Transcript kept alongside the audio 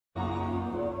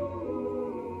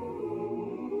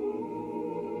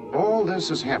All this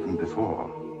has happened before,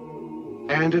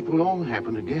 and it will all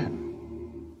happen again.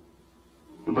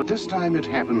 But this time it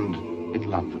happened in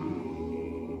London.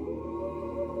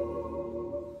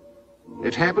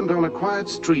 It happened on a quiet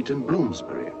street in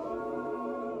Bloomsbury.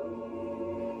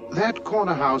 That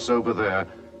corner house over there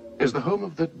is the home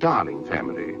of the Darling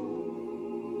family.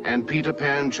 And Peter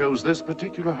Pan chose this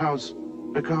particular house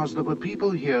because there were people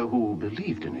here who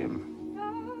believed in him.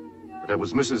 There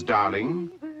was Mrs. Darling.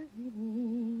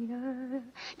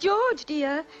 George,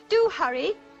 dear, do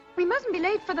hurry. We mustn't be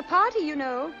late for the party, you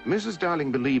know. Mrs.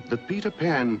 Darling believed that Peter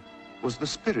Pan was the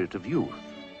spirit of youth.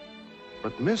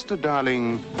 But Mr.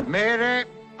 Darling... Mary,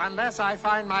 unless I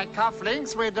find my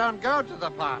cufflinks, we don't go to the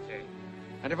party.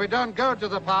 And if we don't go to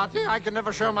the party, I can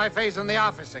never show my face in the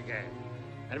office again.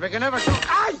 And if we can never show...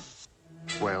 Aye!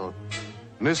 Well,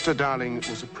 Mr. Darling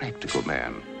was a practical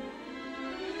man.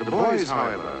 The boys,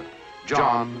 however,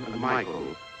 John and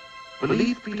Michael,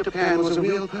 believed Peter Pan was a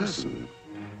real person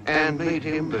and made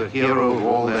him the hero of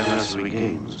all their nursery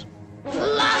games.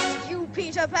 Blast you,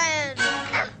 Peter Pan!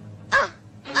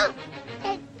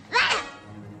 Take that!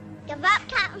 Give up,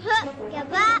 Captain Hook!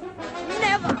 Give up!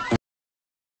 Never!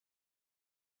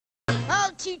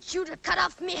 I'll teach you to cut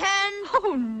off me hand!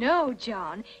 Oh, no,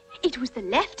 John. It was the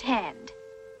left hand.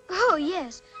 Oh,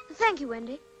 yes. Thank you,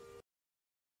 Wendy.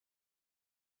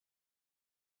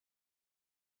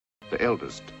 The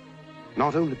eldest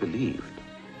not only believed,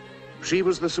 she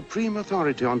was the supreme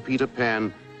authority on Peter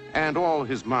Pan and all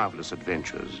his marvelous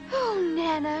adventures. Oh,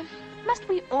 Nana, must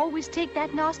we always take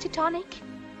that nasty tonic?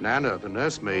 Nana, the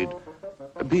nursemaid,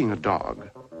 being a dog,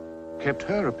 kept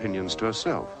her opinions to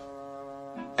herself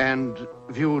and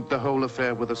viewed the whole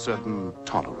affair with a certain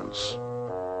tolerance.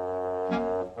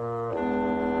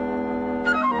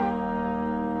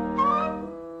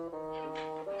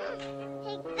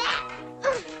 Take that!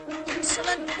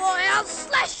 Insolent boy, I'll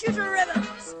slash you to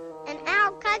ribbons! And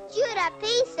I'll cut you to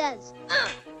pieces.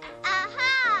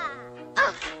 Aha!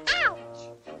 Ouch!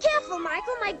 Careful,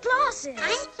 Michael, my glasses!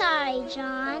 I'm sorry,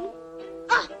 John.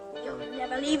 You'll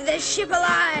never leave this ship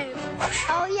alive!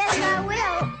 Oh, yes, I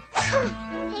will.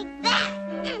 Take that!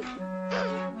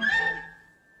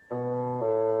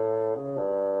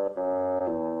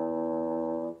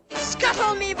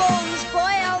 Scuttle me bones, boy,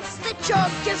 I'll slit your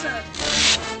gizzard!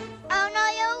 Oh, no,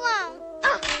 you won't.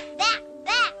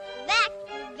 Back,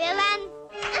 villain.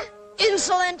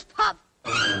 Insolent pup!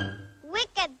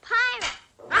 Wicked pirate.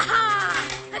 Aha!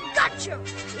 I got you!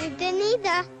 You didn't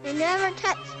either. You never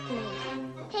touched me.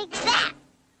 Take that,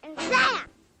 and that,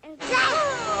 and that.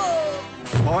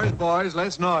 Oh, Boys,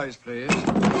 less noise, please.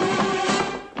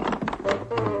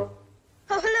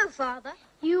 hello, Father.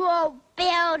 You old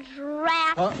bilge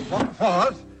rat.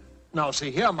 What? Now,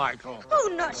 see here, Michael.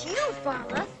 Oh, not you,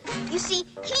 Father. You see,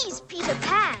 he's Peter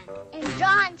Pan. And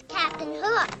John's Captain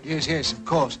Hook. Yes, of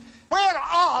course. Where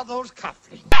are those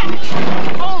cufflinks?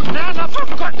 Oh, Nana, for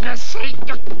goodness sake!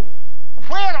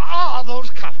 Where are those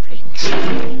cufflinks?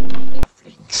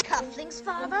 Cufflinks,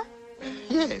 Father?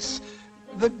 Yes,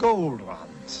 the gold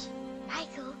ones.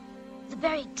 Michael, the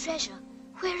buried treasure.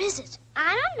 Where is it?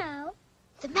 I don't know.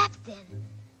 The map, then.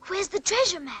 Where's the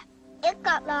treasure map? It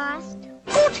got lost.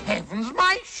 Good heavens,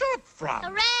 my shirt front!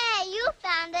 Hooray! You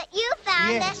found it. You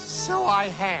found Yes, it. so I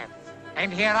have.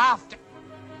 And hereafter...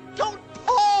 Don't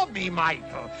paw me,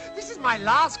 Michael. This is my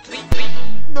last clean...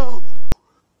 No.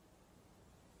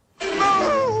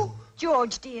 No!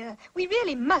 George, dear, we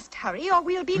really must hurry or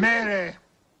we'll be... Mary,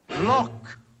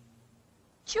 look.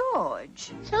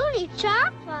 George. It's only Chao,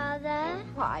 Father.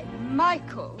 Why,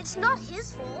 Michael. It's not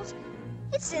his fault.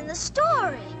 It's in the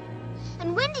story.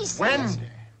 And Wendy says... Wendy.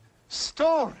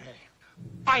 Story.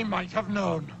 I might have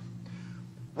known.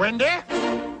 Wendy?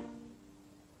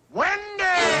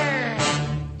 Wendy!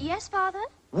 Yes, Father?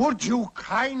 Would you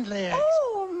kindly...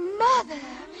 Oh, Mother,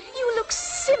 you look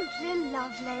simply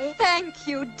lovely. Thank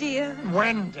you, dear.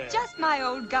 Wendy. Just my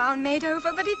old gown made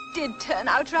over, but it did turn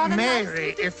out rather Mary,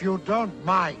 nicely. if you don't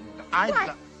mind, I'd...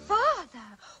 Why, Father,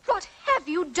 what have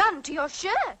you done to your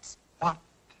shirt? What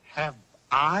have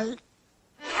I...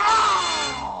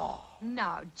 Oh!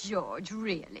 Now, George,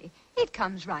 really, it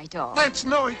comes right off. That's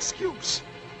no excuse.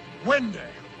 Wendy,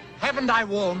 haven't I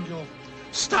warned you?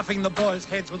 Stuffing the boys'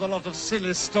 heads with a lot of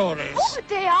silly stories. Oh, but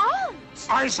they aren't.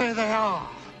 I say they are.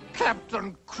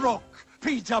 Captain Crook,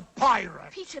 Peter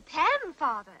Pirate, Peter Pan,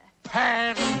 Father.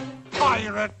 Pan,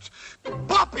 Pirate,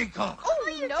 Poppycock. Oh,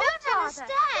 you no, don't Father. understand.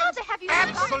 Father, have you...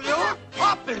 Absolute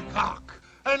Poppycock.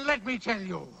 And let me tell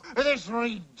you, this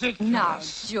ridiculous... Now,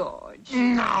 George.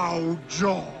 Now,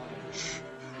 George.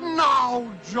 Now,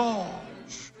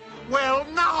 George. Well,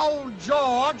 now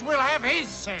George will have his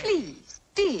say. Please,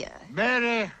 dear.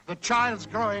 Mary, the child's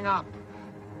growing up.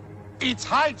 It's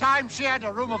high time she had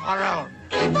a room of her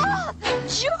own. Father,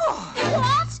 George!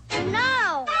 What?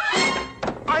 No.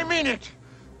 I mean it.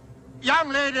 Young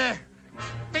lady,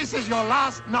 this is your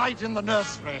last night in the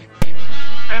nursery.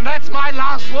 And that's my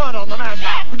last word on the matter.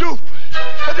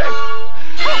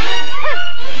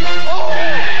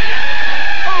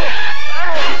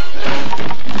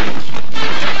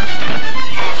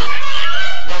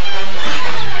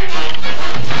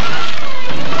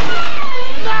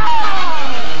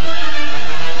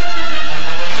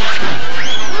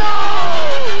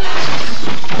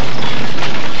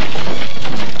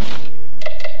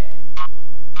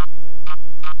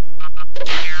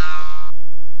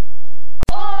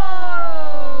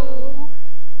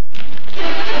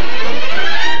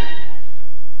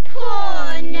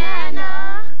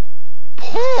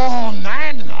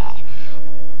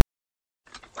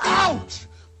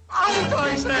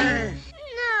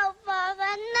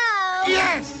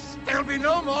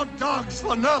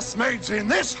 Nursemaids in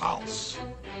this house.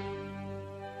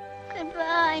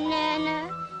 Goodbye,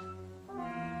 Nana.